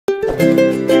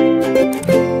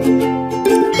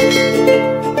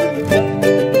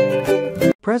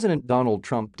President Donald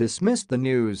Trump dismissed the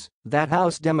news that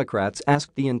House Democrats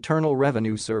asked the Internal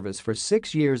Revenue Service for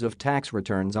 6 years of tax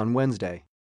returns on Wednesday.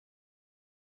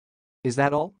 "Is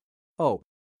that all? Oh.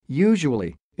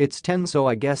 Usually, it's 10, so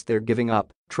I guess they're giving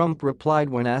up," Trump replied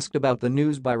when asked about the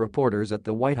news by reporters at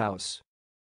the White House.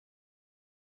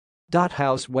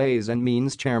 House Ways and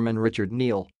Means Chairman Richard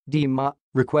Neal, D.M.,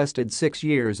 requested 6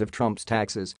 years of Trump's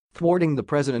taxes, thwarting the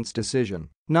president's decision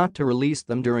not to release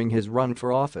them during his run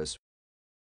for office.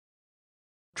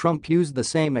 Trump used the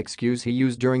same excuse he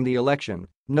used during the election,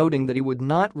 noting that he would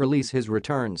not release his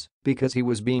returns because he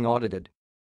was being audited.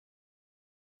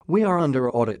 "We are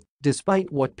under audit, despite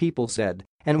what people said,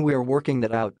 and we're working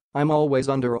that out. I'm always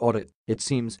under audit, it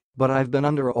seems, but I've been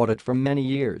under audit for many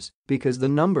years because the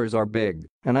numbers are big,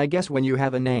 and I guess when you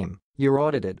have a name, you're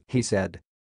audited," he said.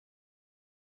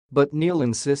 But Neal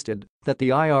insisted that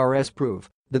the IRS prove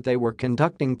that they were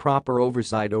conducting proper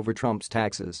oversight over Trump's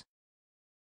taxes.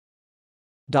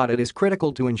 "It is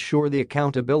critical to ensure the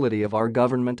accountability of our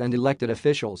government and elected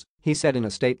officials," he said in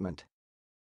a statement.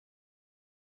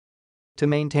 "To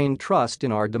maintain trust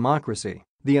in our democracy,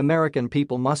 the American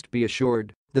people must be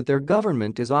assured that their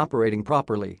government is operating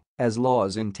properly, as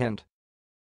laws intend."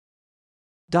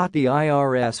 The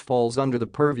IRS falls under the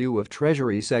purview of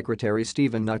Treasury Secretary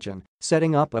Steven Mnuchin,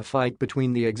 setting up a fight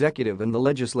between the executive and the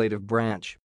legislative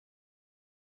branch.